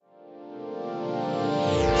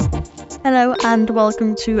Hello and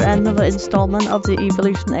welcome to another instalment of the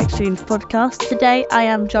Evolution Exchange podcast. Today I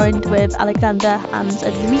am joined with Alexander, Hans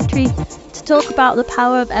and Dmytro to talk about the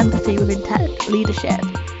power of empathy within tech leadership.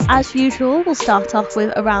 As usual, we'll start off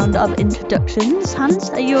with a round of introductions.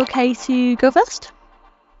 Hans, are you okay to go first?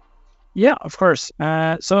 Yeah, of course.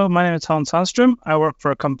 So my name is Hans Sandstrom. I work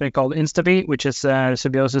for a company called Instabee, which is a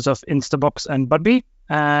symbiosis of Instabox and Budbee.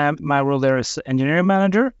 My role there is engineering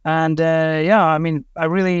manager. And I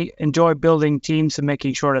really enjoy building teams and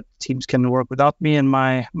making sure that teams can work without me. And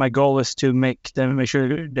my goal is to make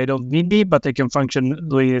sure they don't need me, but they can function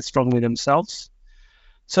really strongly themselves,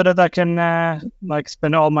 so that I can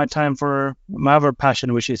spend all my time for my other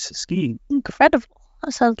passion, which is skiing. Incredible.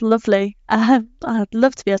 That sounds lovely. I'd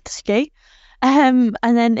love to be able to ski. And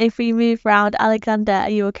then if we move around, Alexander, are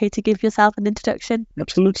you okay to give yourself an introduction?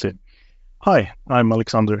 Absolutely. Hi, I'm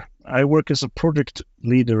Alexander. I work as a project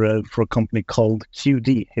leader for a company called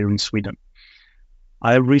QD here in Sweden.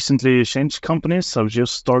 I recently changed companies. I've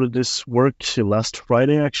just started this work last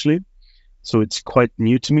Friday, actually. So it's quite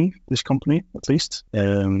new to me, this company, at least.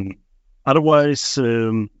 Otherwise,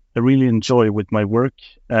 I really enjoy with my work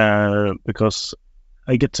because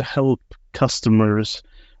I get to help customers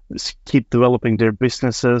keep developing their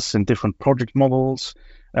businesses in different project models,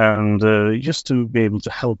 and just to be able to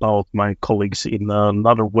help out my colleagues in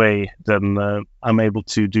another way than I'm able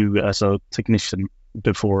to do as a technician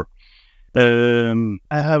before. I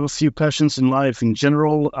have a few passions in life in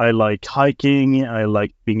general. I like hiking, I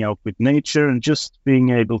like being out with nature, and just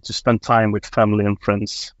being able to spend time with family and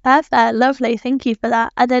friends. Perfect, lovely, thank you for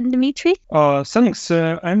that. And then Dmytro? Thanks.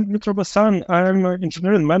 I'm Dmytro Basan. I'm an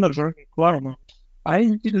engineering manager in Klarna.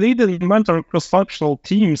 I lead and mentor cross-functional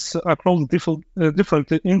teams across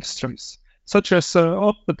different industries, such as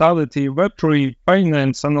hospitality, Web3,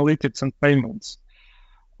 finance, analytics, and payments.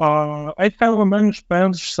 I have a managed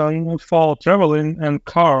pension for traveling and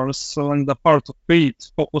cars, and the part of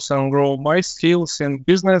it focus on grow my skills in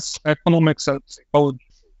business, economics, and psychology.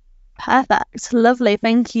 Perfect, lovely,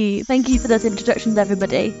 thank you. Thank you for those introductions,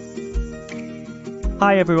 everybody.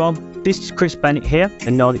 Hi everyone, this is Chris Bennett here, the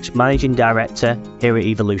Nordics Managing Director here at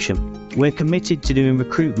Evolution. We're committed to doing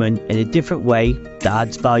recruitment in a different way that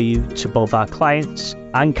adds value to both our clients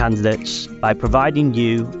and candidates by providing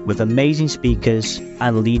you with amazing speakers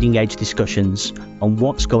and leading edge discussions on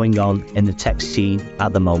what's going on in the tech scene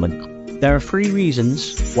at the moment. There are 3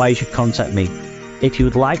 reasons why you should contact me. If you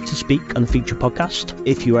would like to speak on a future podcast,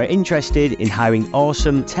 if you are interested in hiring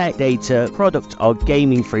awesome tech, data, product or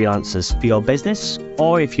gaming freelancers for your business,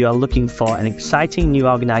 or if you are looking for an exciting new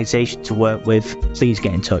organization to work with, please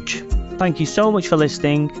get in touch. Thank you so much for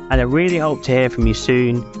listening, and I really hope to hear from you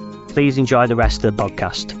soon. Please enjoy the rest of the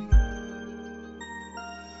podcast.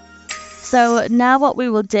 So now what we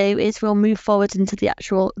will do is we'll move forward into the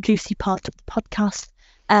actual juicy part of the podcast.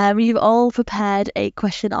 You've all prepared a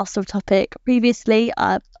question or subtopic previously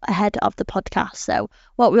ahead of the podcast. So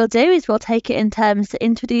what we'll do is we'll take it in turns to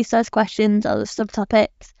introduce those questions or the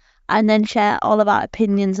subtopics and then share all of our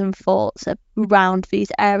opinions and thoughts around these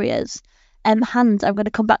areas. Hans, I'm going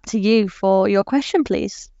to come back to you for your question,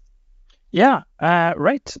 please. Yeah,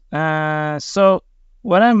 right. So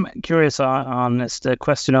what I'm curious on is the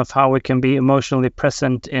question of how we can be emotionally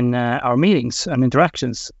present in our meetings and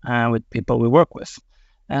interactions with people we work with.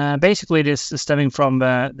 Basically, this is stemming from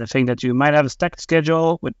the thing that you might have a stacked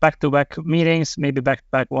schedule with back-to-back meetings, maybe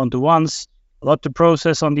back-to-back one-to-ones, a lot to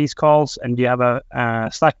process on these calls, and you have a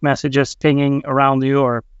Slack messages pinging around you,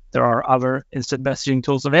 or there are other instant messaging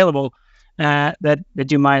tools available that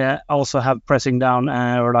you might also have pressing down,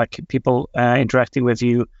 or like people interacting with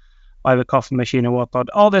you by the coffee machine and whatnot.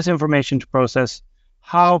 All this information to process.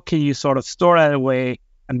 How can you sort of store that away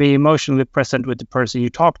and be emotionally present with the person you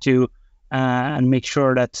talk to, and make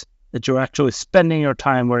sure that you're actually spending your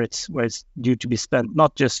time where it's due to be spent,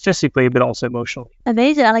 not just physically but also emotionally?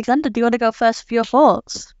 Amazing. Alexander, do you want to go first for your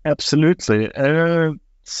thoughts? Absolutely.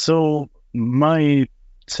 So my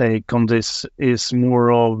take on this is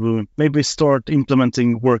more of maybe start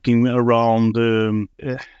working around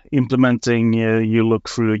implementing. You look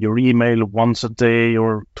through your email once a day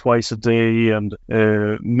or twice a day, and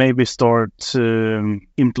maybe start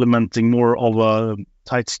implementing more of a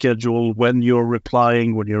tight schedule when you're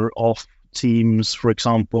replying, when you're off Teams, for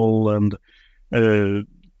example, and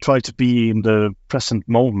try to be in the present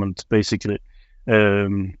moment, basically.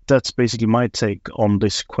 That's basically my take on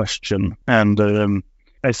this question. And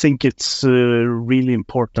I think it's really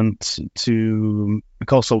important to,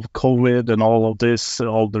 because of COVID and all of this,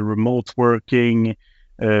 all the remote working,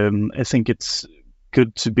 I think it's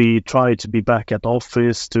good to try to be back at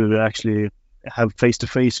office, to actually have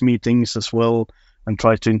face-to-face meetings as well, and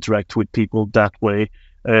try to interact with people that way.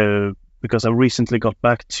 Because I recently got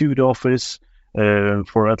back to the office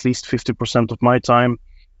for at least 50% of my time.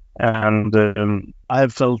 And I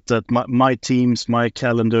have felt that my teams, my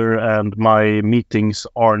calendar, and my meetings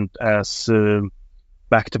aren't as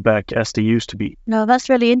back-to-back as they used to be. No, that's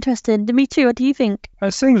really interesting. Dmytro, what do you think?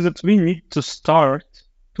 I think that we need to start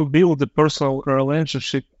to build a personal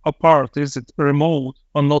relationship apart. Is it remote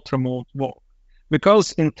or not remote work?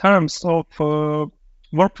 Because in terms of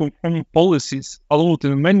work from home policies allowed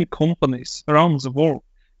in many companies around the world,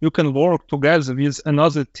 you can work together with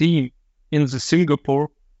another team in the Singapore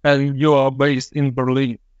and you are based in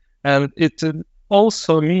Berlin. And it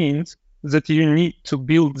also means that you need to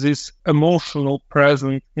build this emotional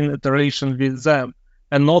presence in interaction with them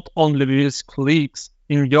and not only with colleagues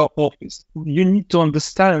in your office. You need to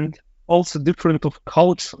understand also different of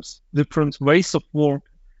cultures, different ways of work,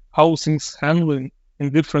 how things handling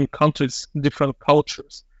in different countries, different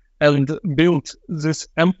cultures, and build this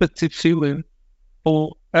empathy feeling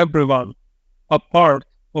for everyone, a part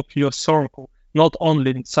of your circle, not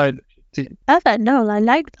only inside of your team. Perfect. No, I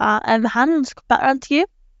like that. Hans, back on to you.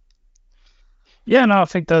 Yeah, no, I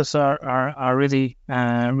think those are really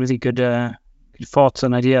really good thoughts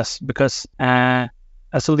and ideas, because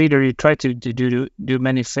as a leader, you try to do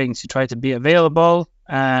many things. You try to be available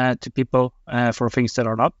to people for things that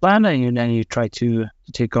are not planned, and then you try to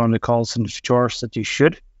take on the calls and chores that you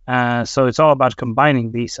should. So it's all about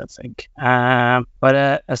combining these, I think.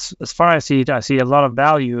 But as far as I see a lot of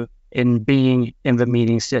value in being in the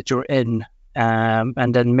meetings that you're in,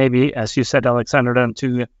 and then maybe, as you said, Alexander, then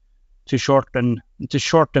to shorten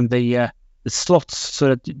the slots so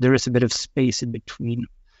that there is a bit of space in between.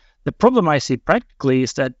 The problem I see practically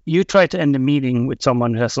is that you try to end a meeting with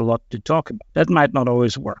someone who has a lot to talk about. That might not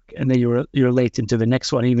always work, and then you're late into the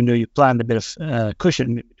next one, even though you planned a bit of cushion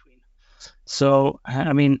in between. So,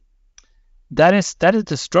 I mean, that is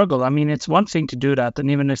the struggle. I mean, it's one thing to do that,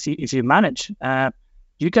 and even if you manage,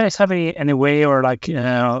 do you guys have any way or like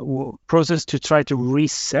process to try to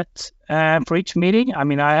reset for each meeting? I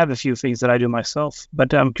mean, I have a few things that I do myself,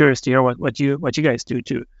 but I'm curious to hear what you guys do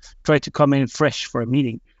to try to come in fresh for a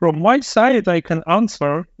meeting. From my side, I can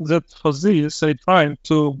answer that for this, I try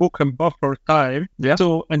to book a buffer time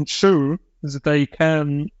to ensure that I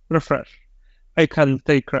can refresh. I can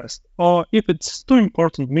take rest. Or if it's too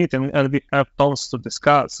important meeting and we have tons to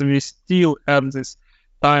discuss, we still have this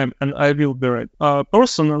time and I will be ready.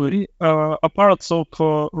 Personally, apart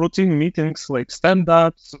of routine meetings like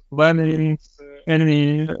stand-ups, planning,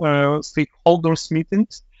 any stakeholders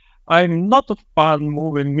meetings, I'm not a fan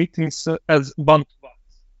moving meetings as one-to-one.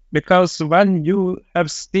 Because when you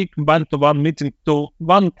have stick one-to-one meeting to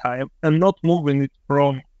one time and not moving it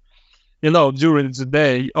from, during the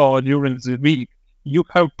day or during the week, you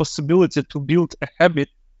have possibility to build a habit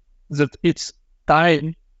that it's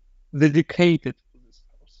time dedicated.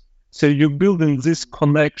 So you're building this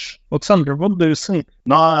connection. Alexander, what do you think?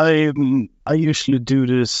 No, I usually do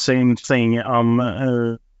the same thing.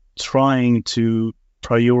 I'm trying to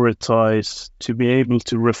prioritize, to be able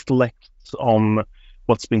to reflect on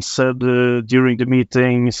what's been said during the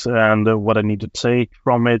meetings and what I need to take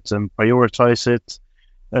from it and prioritize it.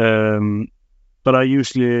 But I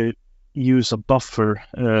usually use a buffer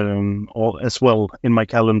as well in my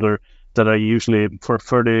calendar, that I usually, for a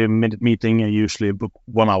 30-minute meeting, I usually book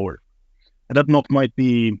 1 hour. And that not might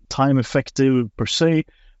be time effective per se,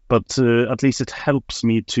 but at least it helps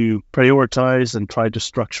me to prioritize and try to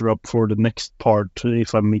structure up for the next part.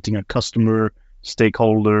 If I'm meeting a customer,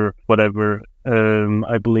 stakeholder, whatever,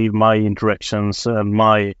 I believe my interactions and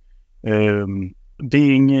my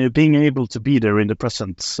being able to be there in the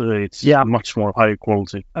present, it's much more high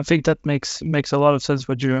quality. I think that makes a lot of sense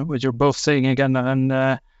what you're both saying again,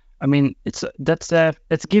 and I mean, it's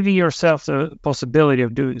giving yourself the possibility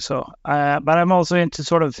of doing so. But I'm also into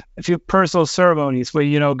sort of a few personal ceremonies where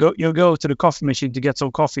you go to the coffee machine to get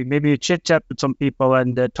some coffee. Maybe you chit chat with some people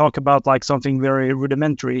and talk about like something very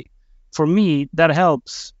rudimentary. For me, that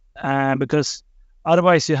helps because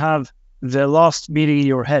otherwise you have the last meeting in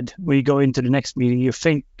your head. When you go into the next meeting, you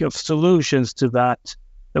think of solutions to that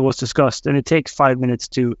was discussed, and it takes 5 minutes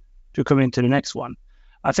to come into the next one.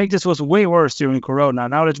 I think this was way worse during Corona.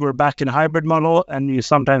 Now that we're back in a hybrid model and you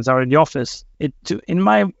sometimes are in the office, in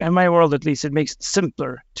my world at least, it makes it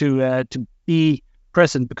simpler to be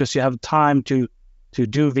present, because you have time to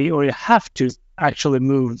do or you have to actually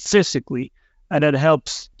move physically, and that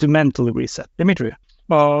helps to mentally reset. Dmytro.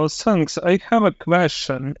 Thanks. I have a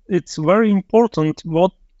question. It's very important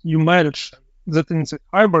what you mentioned, that in the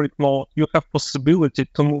hybrid mode you have possibility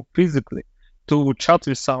to move physically, to chat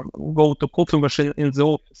with someone, go to coffee machine in the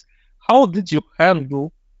office. how did you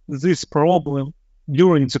handle this problem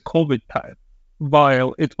during the COVID time,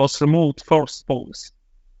 while it was remote first policy?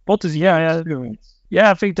 What is your experience?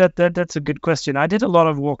 Yeah, I think that's a good question. I did a lot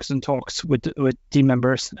of walks and talks with team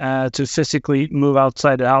members to physically move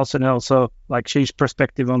outside the house and also like change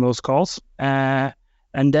perspective on those calls. And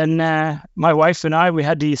then my wife and I, we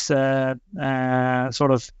had these sort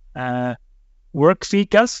of work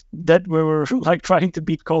ficas that we were like trying to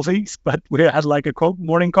beat colleagues, but we had like a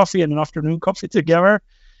morning coffee and an afternoon coffee together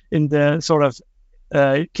in the sort of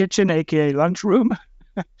kitchen, aka lunchroom,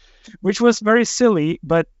 which was very silly.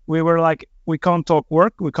 But we were like, we can't talk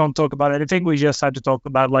work, we can't talk about anything. We just had to talk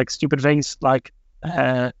about like stupid things, like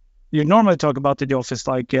you normally talk about in the office,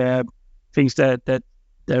 like things that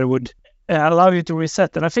would allow you to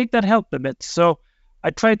reset. And I think that helped a bit. So I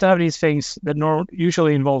try to have these things that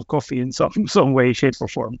usually involve coffee in some way, shape, or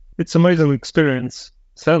form. It's an amazing experience.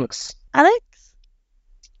 Thanks. Alex?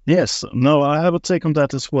 Yes, no, I have a take on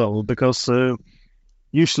that as well, because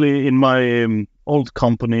usually in my old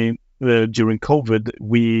company during COVID,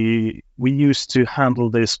 we used to handle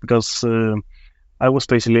this because I was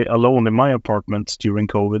basically alone in my apartment during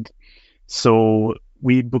COVID. So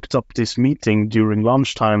we booked up this meeting during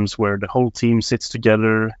lunch times where the whole team sits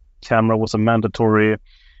together. Camera was a mandatory,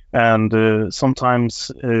 and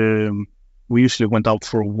sometimes we usually went out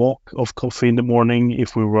for a walk of coffee in the morning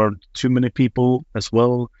if we were too many people as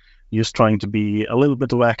well, just trying to be a little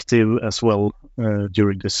bit active as well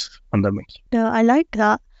during this pandemic. No, I like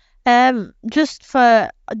that. Just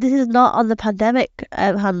for, this is not on the pandemic,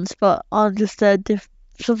 Hans, but on just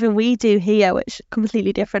something we do here, which is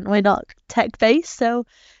completely different. We're not tech based, so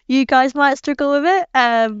you guys might struggle with it.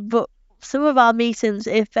 But some of our meetings,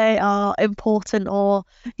 if they are important or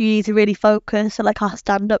you need to really focus, so like our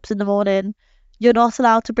stand-ups in the morning, you're not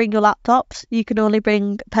allowed to bring your laptops. You can only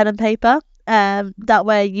bring pen and paper. That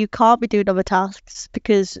way you can't be doing other tasks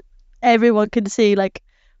because everyone can see like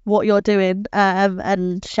what you're doing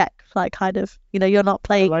and check like kind of, you know, you're not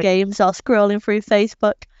playing games or scrolling through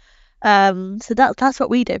Facebook. So that's what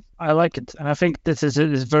we do. I like it, and I think this is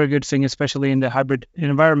a very good thing, especially in the hybrid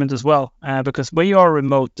environment as well, because when you are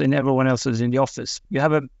remote and everyone else is in the office, you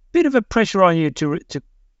have a bit of a pressure on you to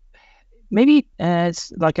maybe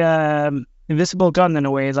it's like a invisible gun in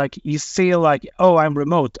a way. Like you feel like, oh, I'm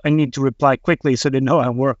remote, I need to reply quickly so they know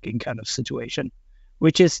I'm working, kind of situation,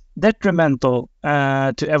 which is detrimental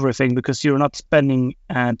to everything because you're not spending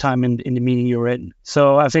time in the meeting you're in.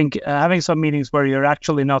 So I think having some meetings where you're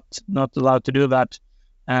actually not allowed to do that,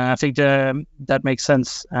 I think that makes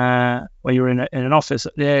sense when you're in an office.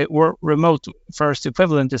 The remote first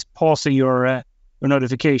equivalent is pausing your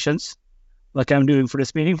notifications, like I'm doing for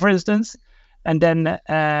this meeting, for instance, and then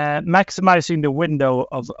maximizing the window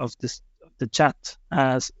of the chat.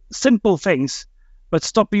 Simple things, but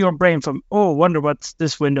stopping your brain from, oh, wonder what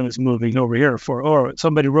this window is moving over here for, or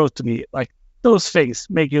somebody wrote to me. Like those things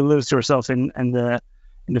make you lose yourself in the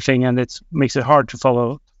thing, and it makes it hard to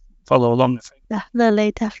follow along the thing.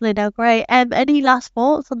 Definitely. No, great. Any last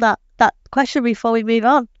thoughts on that question before we move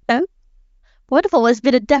on? No? Wonderful. It's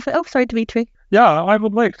been a definite. Oh, sorry, Dmytro. Yeah, I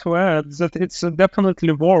would like to add that it's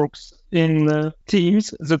definitely works in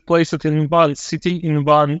teams that place it in one city, in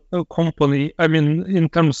one company. I mean, in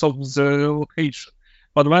terms of the location.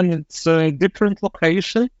 But when it's a different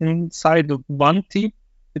location inside of one team,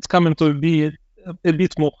 it's coming to be a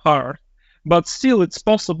bit more hard. But still, it's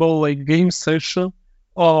possible, like game session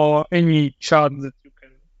or any chat that you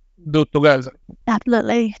can do together.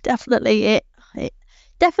 Definitely. It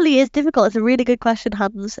definitely is difficult. It's a really good question,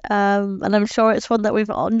 Hans. And I'm sure it's one that we've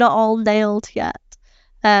not all nailed yet.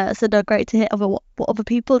 So no, great to hear what other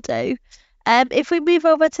people do. If we move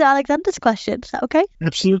over to Alexander's question, is that okay?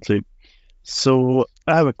 Absolutely. So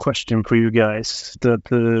I have a question for you guys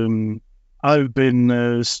that I've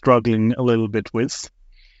been struggling a little bit with.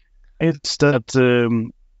 It's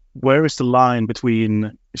that where is the line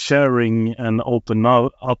between sharing and open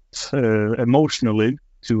up emotionally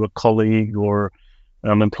to a colleague or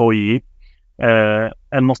an employee and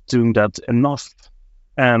not doing that enough,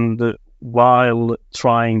 and while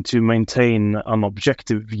trying to maintain an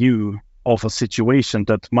objective view of a situation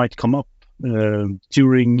that might come up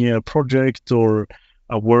during a project or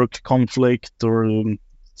a work conflict or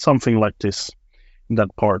something like this in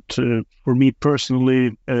that part. For me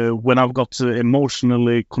personally, when I've got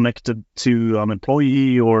emotionally connected to an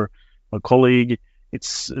employee or a colleague,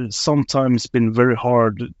 it's sometimes been very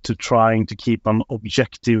hard to trying to keep an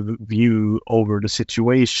objective view over the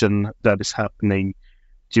situation that is happening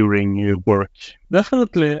during work.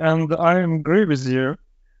 Definitely, and I agree with you.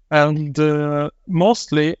 And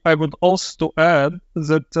mostly, I would also add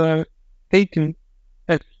that taking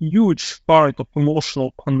a huge part of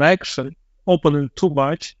emotional connection, opening too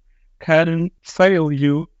much, can fail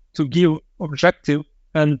you to give objective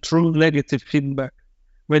and true negative feedback.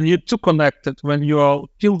 When you're too connected, when you all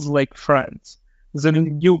feels like friends,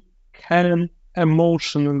 then you can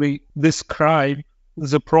emotionally describe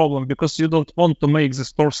the problem because you don't want to make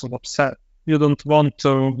this person upset. You don't want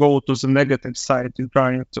to go to the negative side. You're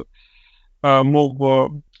trying to move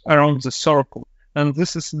around the circle. And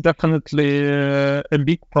this is definitely a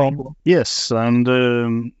big problem. Yes,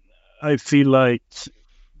 and I feel like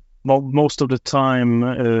most of the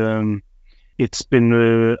time it's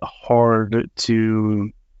been hard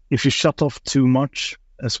to, if you shut off too much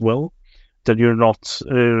as well, that you're not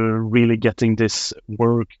really getting this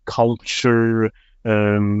work culture,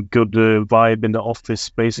 good vibe in the office,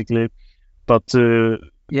 basically. But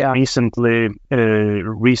recently,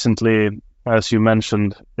 as you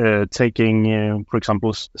mentioned, taking, for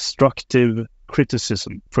example, constructive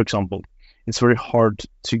criticism, for example, it's very hard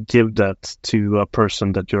to give that to a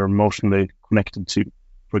person that you're emotionally connected to,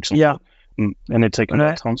 for example. Yeah. Any take on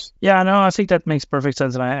that, Hans? Yeah, no, I think that makes perfect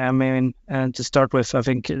sense. And I mean, and to start with, I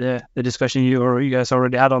think the discussion you guys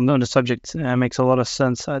already had on the subject makes a lot of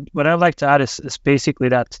sense. What I'd like to add is basically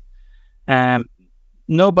that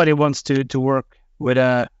nobody wants to work with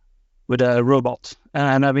a robot,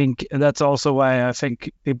 and I mean that's also why I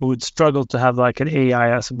think people would struggle to have like an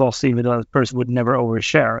AI as a boss, even though the person would never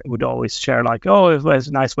overshare. It would always share like, oh, it was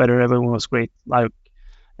nice weather, everyone was great, like,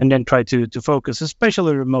 and then try to focus,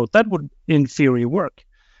 especially remote. That would, in theory, work.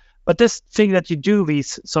 But this thing that you do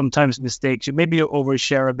these sometimes mistakes, maybe you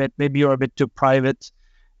overshare a bit, maybe you're a bit too private,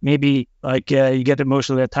 maybe like you get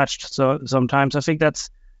emotionally attached. So sometimes I think that's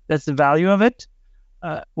the value of it.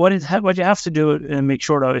 What you have to do and make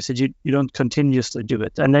sure though is that you don't continuously do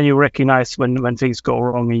it, and then you recognize when things go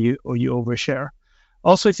wrong and you overshare.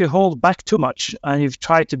 Also, if you hold back too much and you've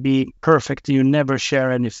tried to be perfect and you never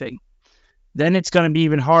share anything, then it's going to be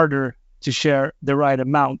even harder to share the right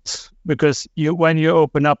amount, because when you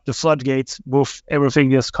open up the floodgates, woof,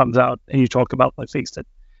 everything just comes out and you talk about like things that,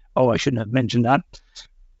 oh, I shouldn't have mentioned that.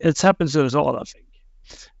 It happens to us all, I think.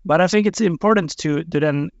 But I think it's important to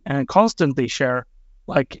then constantly share,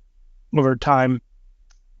 like, over time,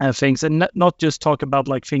 things, and not just talk about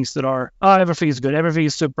like things that are, everything is good, everything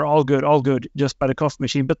is super, all good, just by the coffee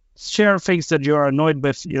machine, but share things that you're annoyed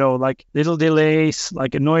with, like little delays,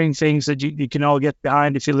 like annoying things that you can all get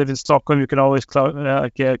behind. If you live in Stockholm, you can always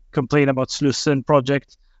complain about Slussen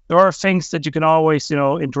project. There are things that you can always,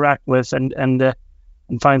 interact with and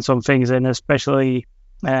find some things in, especially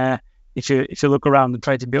if you look around and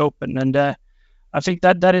try to be open. And I think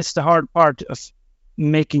that is the hard part of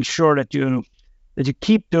making sure that you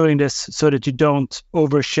keep doing this so that you don't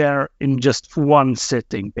overshare in just one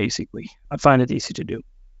sitting, basically. I find it easy to do.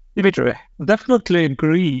 Dmytro? Definitely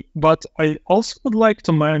agree, but I also would like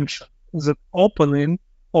to mention that opening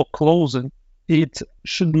or closing, it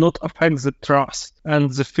should not affect the trust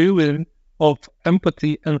and the feeling of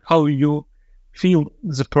empathy and how you feel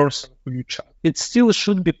the person who you chat. It still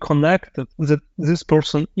should be connected that this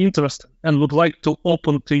person interested and would like to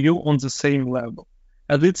open to you on the same level.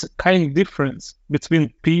 And it's a kind of difference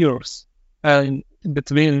between peers and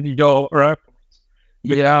between your reports.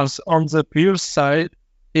 Because on the peer side,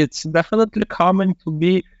 it's definitely coming to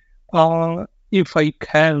be, if I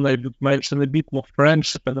would mention a bit more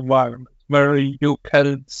friendship environment where you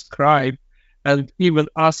can describe and even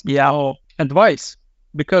ask your advice.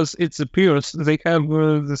 Because it's the peers, they have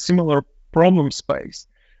the similar problem space.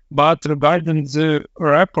 But regarding the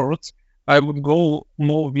reports, I would go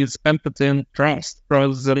more with empathy and trust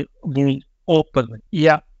rather than being open.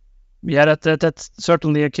 Yeah, that's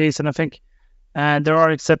certainly a case, and I think there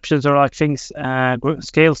are exceptions or like things,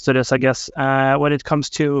 scales to this, I guess. When it comes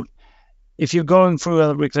to if you're going through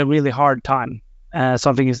a really hard time,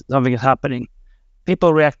 something is happening.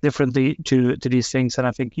 People react differently to these things, and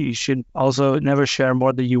I think you should also never share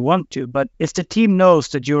more than you want to. But if the team knows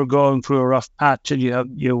that you're going through a rough patch and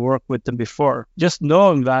you worked with them before, just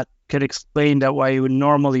knowing that can explain that why you would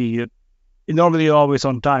normally always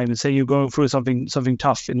on time, and say you're going through something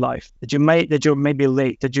tough in life, that you're maybe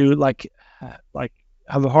late, that you like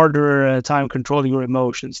have a harder time controlling your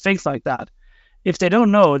emotions, things like that. If they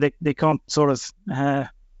don't know, they can't sort of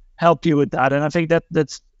help you with that, and I think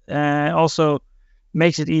that's also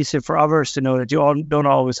makes it easier for others to know that you don't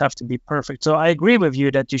always have to be perfect. So I agree with you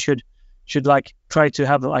that you should like try to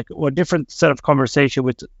have like a different set of conversation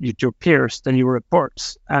with your peers than your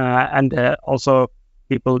reports, and also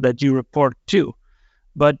people that you report to.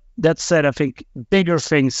 But that said, I think bigger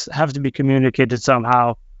things have to be communicated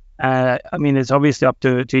somehow. I mean, it's obviously up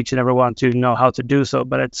to each and every one to know how to do so,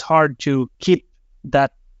 but it's hard to keep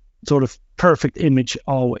that sort of perfect image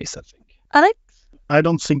always, I think. Alex? I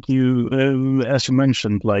don't think you, as you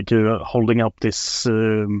mentioned, like holding up this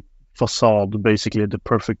facade, basically the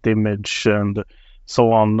perfect image and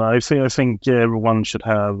so on. I think everyone should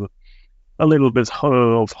have a little bit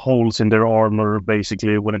of holes in their armor,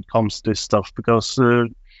 basically, when it comes to this stuff, because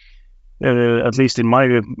at least in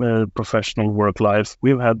my professional work life,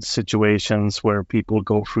 we've had situations where people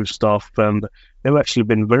go through stuff and they've actually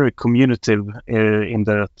been very communicative in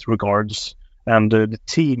that regards. And the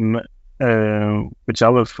team, which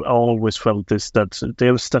I've always felt, is that they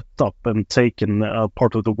have stepped up and taken a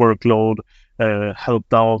part of the workload,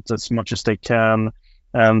 helped out as much as they can,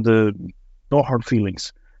 and no hard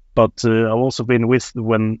feelings. But I've also been with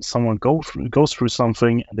when someone goes through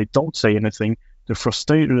something and they don't say anything, the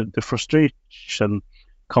frustration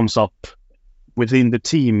comes up within the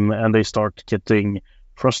team and they start getting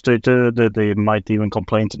frustrated. They might even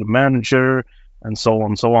complain to the manager and so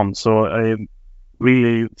on, so on. So I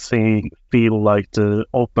really feel like the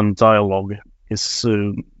open dialogue is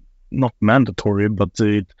not mandatory, but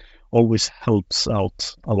it always helps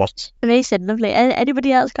out a lot. Amazing, lovely.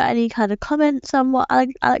 Anybody else got any kind of comments on what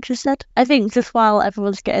Alex just said? I think just while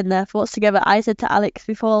everyone's getting their thoughts together, I said to Alex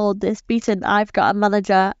before this meeting, I've got a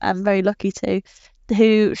manager, I'm very lucky to,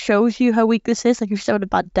 who shows you her weaknesses. Like if she's having a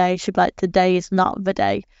bad day, she'll be like, today is not the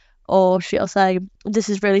day. Or she'll say, this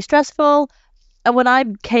is really stressful. And when I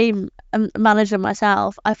became a manager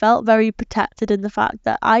myself, I felt very protected in the fact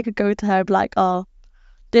that I could go to her and be like, oh,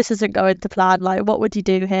 this isn't going to plan, like what would you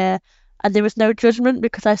do here? And there was no judgment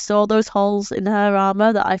because I saw those holes in her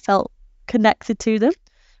armor that I felt connected to them,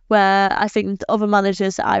 where I think the other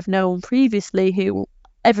managers that I've known previously who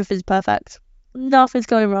everything's perfect, nothing's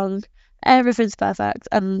going wrong, everything's perfect,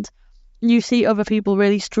 and you see other people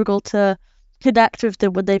really struggle to connect with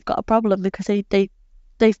them when they've got a problem because they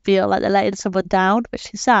feel like they're letting someone down,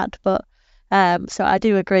 which is sad. But so I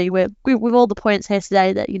do agree with all the points here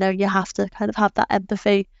today that, you know, you have to kind of have that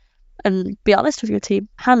empathy and be honest with your team.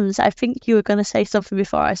 Hans, I think you were going to say something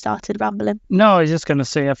before I started rambling. No, I was just going to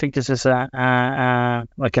say, I think this is like an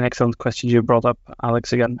excellent question you brought up,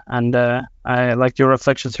 Alex, again. And I like your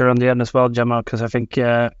reflections here on the end as well, Gemma, because I think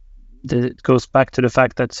it goes back to the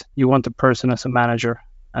fact that you want a person as a manager,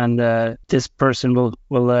 and this person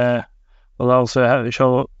will also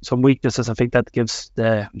show some weaknesses. I think that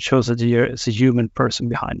shows that it's a human person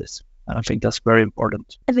behind this. And I think that's very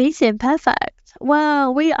important. Amazing, perfect.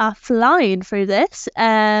 Well, we are flying through this,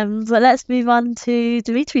 but let's move on to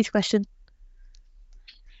Dmytro's question.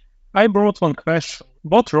 I brought one question.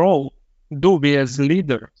 What role do we as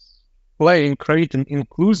leaders play in creating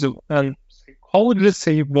inclusive and psychologically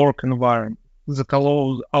safe work environment that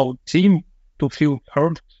allows our team to feel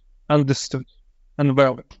heard, understood, and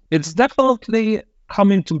valued? It's definitely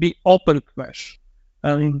coming to be open question.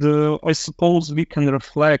 And I suppose we can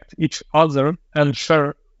reflect each other and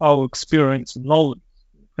share our experience and knowledge.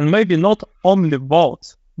 And maybe not only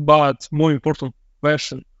what, but more important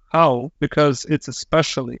question, how? Because it's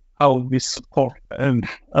especially how we support. And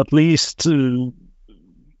at least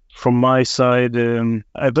from my side,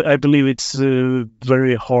 I believe it's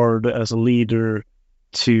very hard as a leader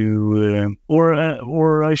to,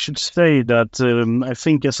 or I should say that I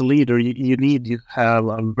think as a leader, you need to have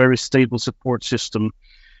a very stable support system,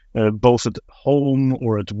 both at home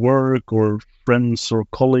or at work or friends or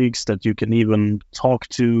colleagues that you can even talk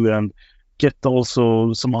to and get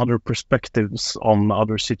also some other perspectives on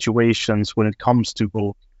other situations when it comes to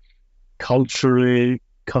both culturally,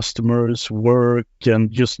 customers, work,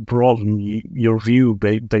 and just broaden your view,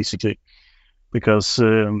 basically, because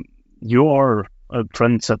you are a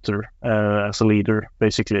trendsetter as a leader.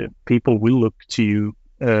 Basically, people will look to you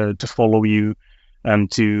to follow you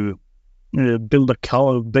and to build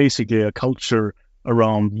basically a culture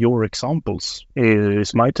around your examples.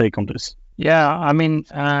 Is my take on this. Yeah, I mean,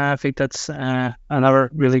 I think that's another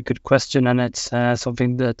really good question, and it's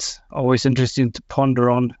something that's always interesting to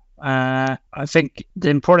ponder on. I think the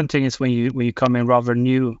important thing is when you come in rather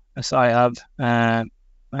new, as I have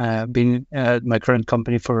been at my current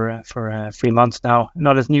company for 3 months now.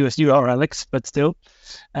 Not as new as you are, Alex, but still.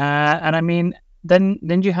 And I mean, then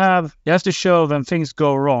you have to show when things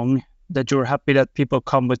go wrong that you're happy that people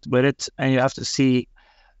come with it, and you have to see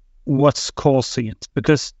what's causing it.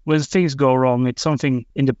 Because when things go wrong, it's something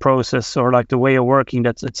in the process or like the way of working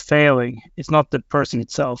that's failing. It's not the person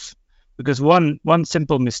itself. Because one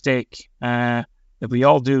simple mistake that we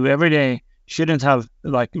all do every day shouldn't have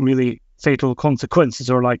like really fatal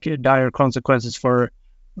consequences or like dire consequences for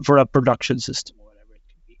a production system or whatever it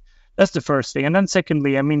can be. That's the first thing. And then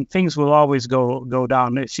secondly, I mean, things will always go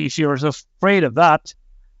down. If you're so afraid of that,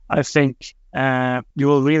 I think you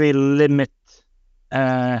will really limit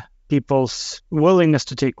people's willingness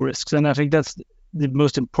to take risks. And I think that's the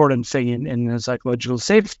most important thing in psychological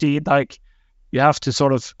safety. Like, you have to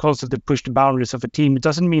sort of constantly push the boundaries of a team. It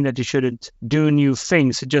doesn't mean that you shouldn't do new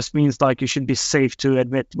things. It just means like you should be safe to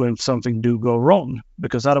admit when something do go wrong,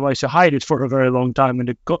 because otherwise you hide it for a very long time,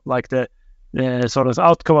 and the sort of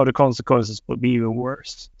outcome of the consequences would be even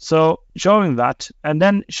worse. So showing that, and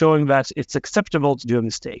then showing that it's acceptable to do a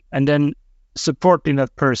mistake, and then supporting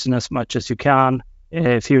that person as much as you can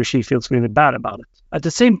if he or she feels really bad about it. At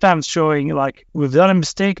the same time, showing like, we've done a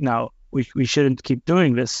mistake now, we shouldn't keep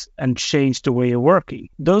doing this, and change the way of working.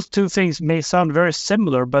 Those two things may sound very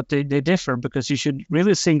similar, but they differ, because you should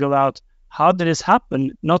really single out, how did this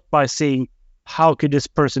happen? Not by saying, how could this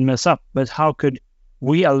person mess up, but how could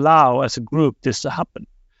we allow as a group this to happen?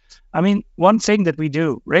 I mean, one thing that we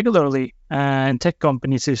do regularly in tech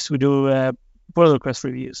companies is we do pull request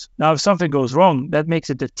reviews. Now, if something goes wrong, that makes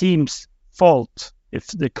it the team's fault if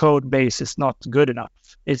the code base is not good enough.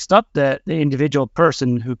 It's not the individual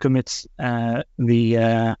person who commits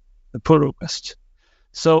the pull request.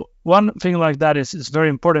 So one thing like that is very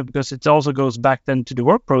important, because it also goes back then to the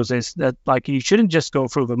work process, that like, you shouldn't just go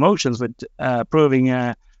through the motions with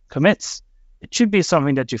approving commits. It should be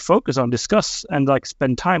something that you focus on, discuss, and like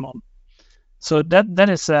spend time on. So that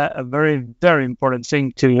is a very, very important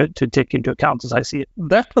thing to take into account, as I see it.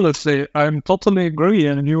 Definitely, I'm totally agree,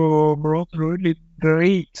 and you brought really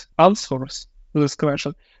great answers to this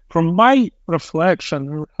question. From my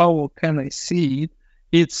reflection, how can I see it?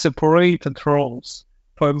 It's separated roles.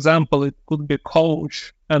 For example, it could be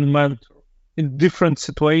coach and mentor. In different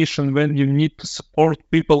situations when you need to support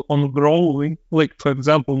people on growing, like for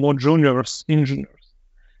example, more juniors, engineers,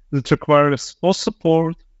 that requires more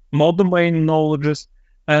support, more domain knowledge,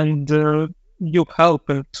 and you help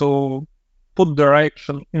them to put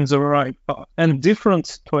direction in the right path. And different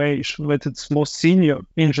situation when it's more senior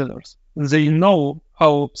engineers, they know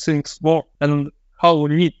how things work and how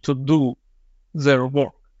we need to do their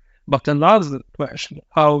work. But another question,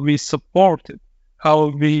 how we support it, how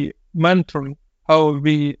we mentoring, how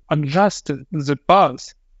we adjusted the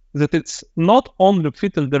path, that it's not only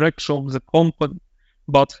fit in the direction of the company,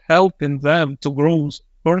 but helping them to grow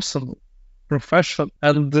personally, professionally,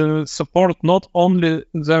 and support not only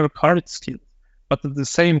their hard skills, but at the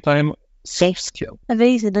same time, soft skill.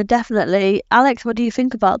 Amazing, and definitely. Alex, what do you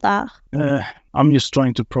think about that? I'm just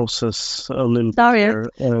trying to process a little Sorry,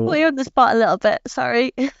 bit here. well, you're on the spot a little bit.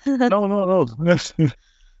 Sorry. No.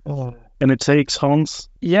 And it takes Hans.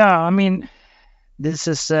 Yeah, I mean, this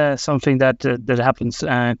is something that happens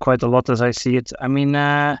quite a lot, as I see it. I mean,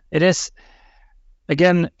 it is,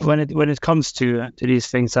 again, when it comes to these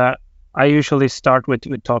things, I usually start with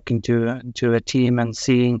talking to a team and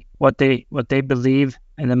seeing what they believe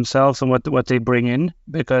in themselves and what they bring in,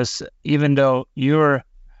 because even though you're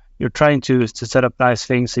trying to set up nice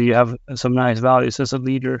things, so you have some nice values as a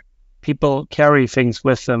leader, people carry things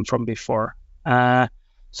with them from before.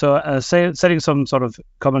 So setting some sort of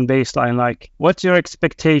common baseline, like, what's your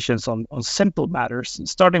expectations on simple matters,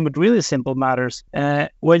 starting with really simple matters.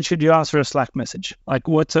 When should you answer a Slack message? Like,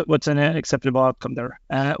 what's an acceptable outcome there?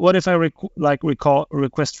 What if I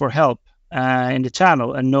request for help in the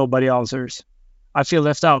channel and nobody answers? I feel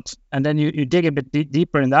left out. And then you dig a bit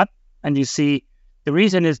deeper in that, and you see the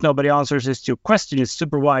reason is nobody answers is your question is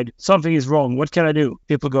super wide. Something is wrong. What can I do?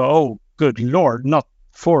 People go, oh, good Lord, not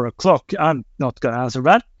 4 o'clock. I'm not going to answer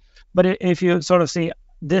that. But if you sort of see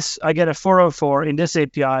this, I get a 404 in this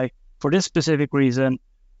API for this specific reason.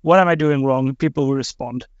 What am I doing wrong? People will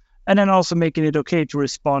respond. And then also making it okay to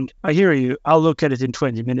respond. I hear you. I'll look at it in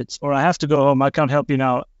 20 minutes. Or I have to go home. I can't help you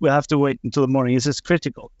now. We'll have to wait until the morning. This is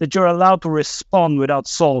critical. That you're allowed to respond without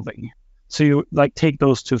solving. So you take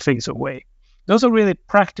those two things away. Those are really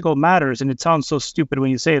practical matters, and it sounds so stupid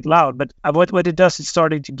when you say it loud, but what it does is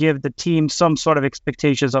starting to give the team some sort of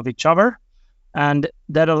expectations of each other, and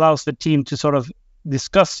that allows the team to sort of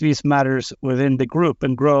discuss these matters within the group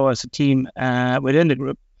and grow as a team within the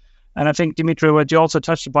group. And I think, Dmytro, what you also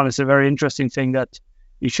touched upon is a very interesting thing, that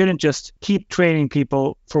you shouldn't just keep training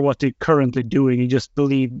people for what they're currently doing. You just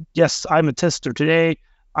believe, yes, I'm a tester today.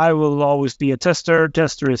 I will always be a tester.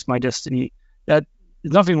 Tester is my destiny.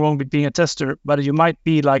 There's nothing wrong with being a tester, but you might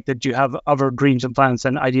be like that you have other dreams and plans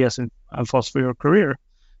and ideas and thoughts for your career.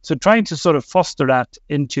 So trying to sort of foster that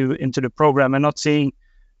into the program, and not saying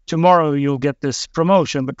tomorrow you'll get this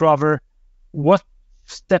promotion, but rather, what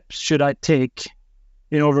steps should I take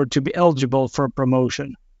in order to be eligible for a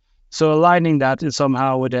promotion? So aligning that is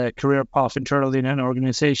somehow with a career path internally in an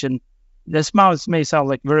organization. This may sound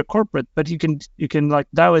like very corporate, but you can like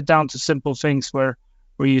dial it down to simple things where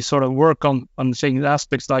where you sort of work on certain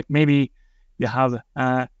aspects, like maybe you have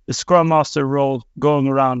the Scrum Master role going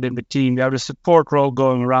around in the team, you have the support role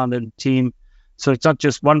going around in the team, so it's not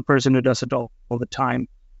just one person who does it all the time.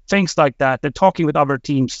 Things like that. The talking with other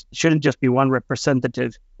teams shouldn't just be one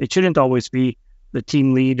representative. It shouldn't always be the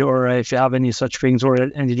team lead, or if you have any such things, or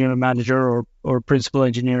an engineering manager or principal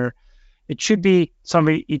engineer. It should be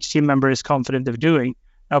something each team member is confident of doing.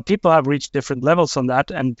 Now, people have reached different levels on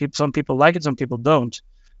that, and some people like it, some people don't.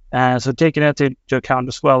 So taking that into account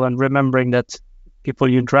as well, and remembering that people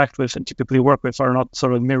you interact with and typically work with are not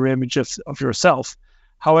sort of mirror images of yourself.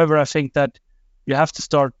 However, I think that you have to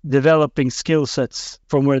start developing skill sets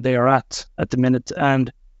from where they are at the minute,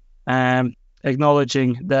 and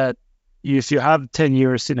acknowledging that if you have 10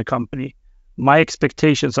 years in a company, my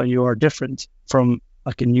expectations on you are different from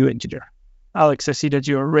like a new engineer. Alex, I see that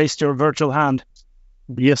you raised your virtual hand.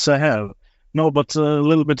 Yes, I have. No, but a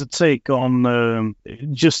little bit of take on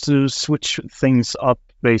just to switch things up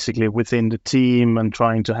basically within the team and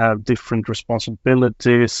trying to have different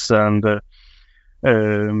responsibilities. And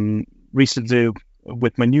recently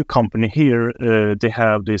with my new company here, they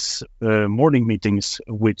have this morning meetings,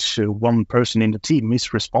 which one person in the team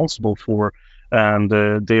is responsible for. And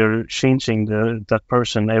they're changing that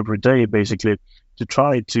person every day, basically, to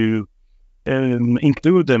try to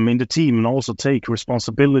include them in the team and also take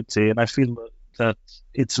responsibility. And I feel that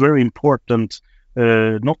it's very important,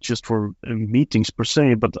 not just for meetings per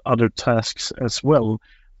se, but other tasks as well,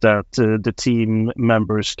 that the team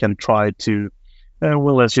members can try to,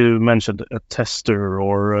 well, as you mentioned, a tester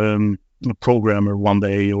or a programmer one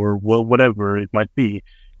day, or whatever it might be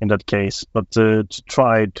in that case, but to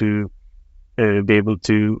try to be able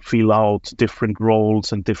to fill out different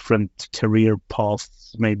roles and different career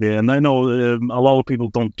paths maybe. And I know a lot of people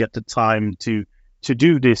don't get the time to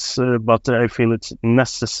do this, but I feel it's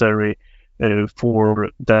necessary for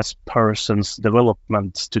that person's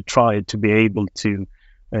development to try to be able to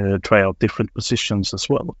try out different positions as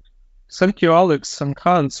well. Thank you, Alex and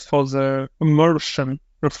Hans, for the immersion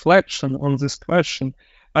reflection on this question.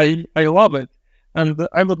 I love it. And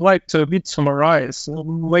I would like to a bit summarize,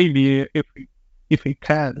 maybe if we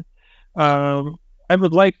can. I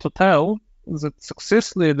would like to tell that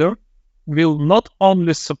success leader will not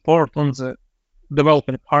only support on the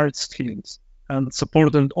developing hard skills and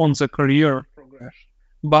supporting on the career progression,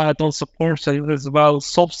 but on supporting as well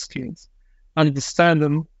soft skills,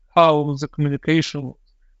 understanding how the communication,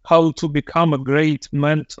 how to become a great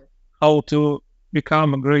mentor, how to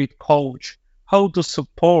become a great coach, how to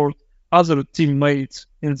support other teammates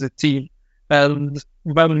in the team. And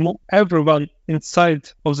when everyone inside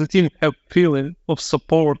of the team have feeling of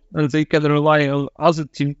support and they can rely on other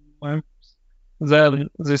team members, then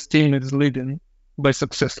this team is leading by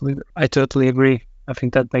success leader. I totally agree. I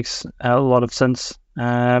think that makes a lot of sense,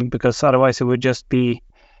 because otherwise it would just be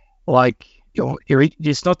like,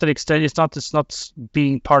 it's not an extent. It's not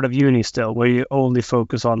being part of uni still, where you only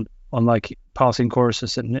focus on like passing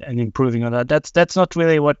courses and improving on that. That's not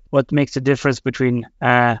really what makes the difference between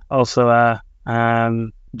also a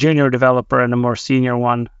junior developer and a more senior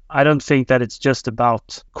one. I don't think that it's just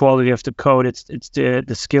about quality of the code. It's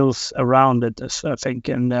the skills around it, I think,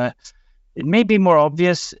 and it may be more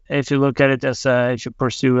obvious if you look at it as if you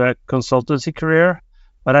pursue a consultancy career,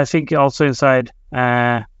 but I think also inside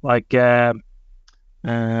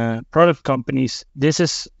product companies, this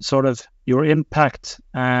is sort of your impact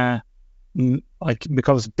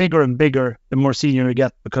becomes bigger and bigger the more senior you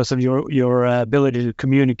get, because of your ability to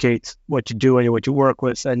communicate what you do and what you work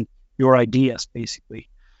with and your ideas, basically.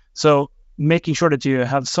 So making sure that you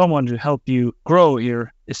have someone to help you grow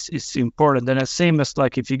here is important. And the same as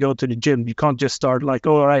like if you go to the gym, you can't just start like,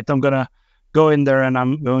 oh, all right, I'm gonna go in there and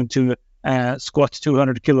I'm going to squat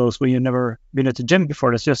 200 kilos when you've never been at the gym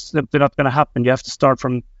before. That's just simply not going to happen. You have to start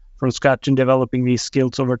from scratch and developing these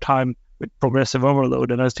skills over time with progressive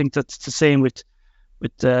overload. And I think that's the same with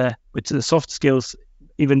the soft skills,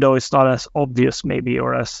 even though it's not as obvious maybe,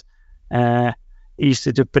 or as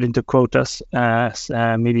easy to put into quotas as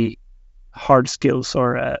maybe hard skills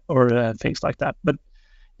or things like that. But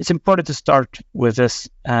it's important to start with this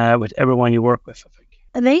with everyone you work with, I think.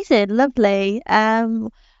 Amazing, lovely.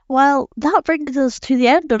 Well, that brings us to the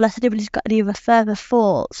end, unless anybody's got any other further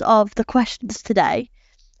thoughts of the questions today.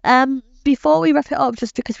 Before we wrap it up,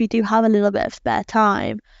 just because we do have a little bit of spare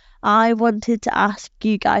time, I wanted to ask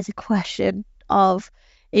you guys a question of,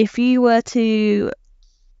 if you were to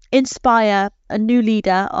inspire a new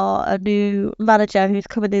leader or a new manager who's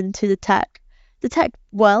coming into the tech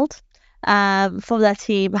world for their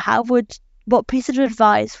team, what piece of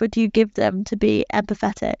advice would you give them to be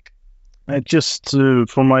empathetic? Just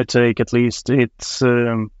for my take, at least, it's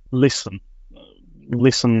listen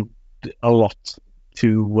a lot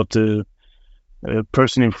to what the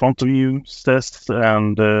person in front of you says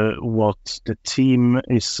and what the team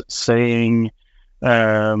is saying,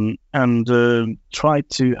 and try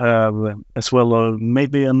to have as well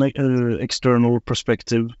maybe an external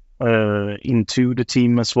perspective into the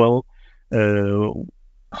team as well,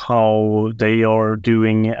 how they are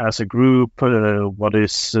doing as a group, what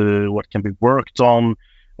can be worked on,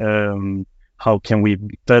 how can we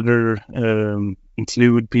better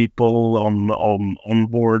include people on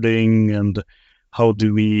onboarding, and how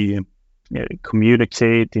do we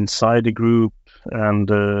communicate inside the group,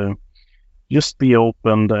 and just be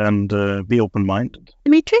open and be open-minded.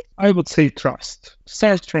 Dmytro? I would say trust.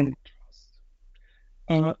 Self-training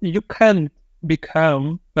trust. You can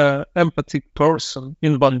become an empathic person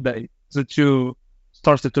in one day, that you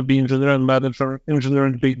started to be engineering manager,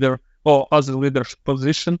 engineering leader, or other leadership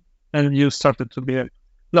position, and you started to be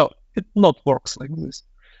no, it not works like this.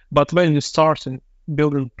 But when you start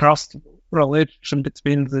building trust relationship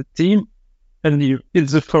between the team and you,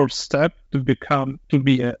 it's the first step to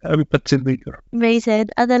be an empathy leader. Amazing.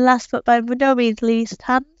 And then last but by no means least,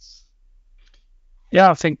 Hans? Yeah,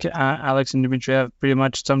 I think Alex and Dmytro have pretty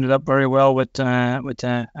much summed it up very well with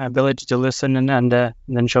the ability to listen and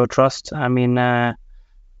then show trust. I mean,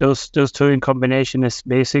 those two in combination is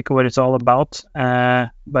basically what it's all about.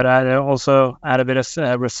 But I also add a bit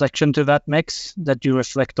of reflection to that mix, that you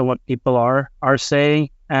reflect on what people are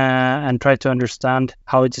saying and try to understand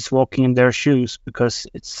how it is walking in their shoes, because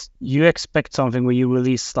you expect something when you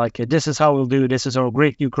release like, this is how we'll do, this is our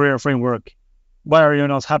great new career framework. Why are you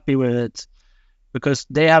not happy with it? Because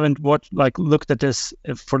they haven't looked at this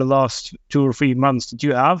for the last 2 or 3 months that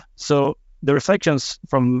you have. So the reflections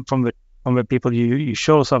from the people you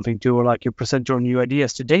show something to, or like you present your new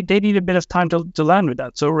ideas to, they need a bit of time to land with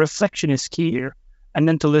that. So reflection is key here, and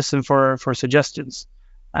then to listen for suggestions,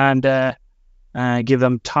 and give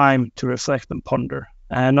them time to reflect and ponder,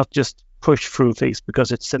 and not just push through things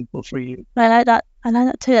because it's simple for you. I like that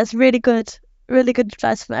too. That's really good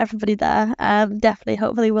advice from everybody there. Definitely,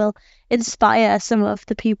 hopefully will inspire some of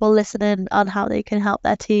the people listening on how they can help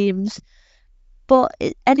their teams. But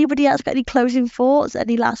anybody else got any closing thoughts?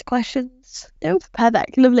 Any last questions? No?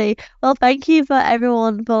 Perfect. Lovely. Well, thank you for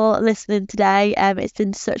everyone for listening today. It's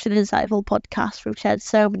been such an insightful podcast. We've shared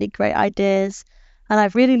so many great ideas, and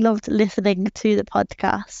I've really loved listening to the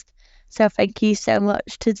podcast. So thank you so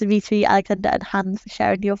much to Dmytro, Alexander and Hans for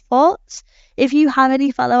sharing your thoughts. If you have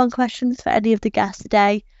any follow-on questions for any of the guests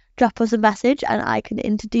today, drop us a message and I can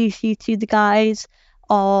introduce you to the guys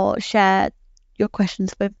or share your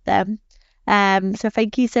questions with them. So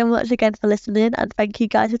thank you so much again for listening, and thank you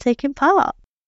guys for taking part.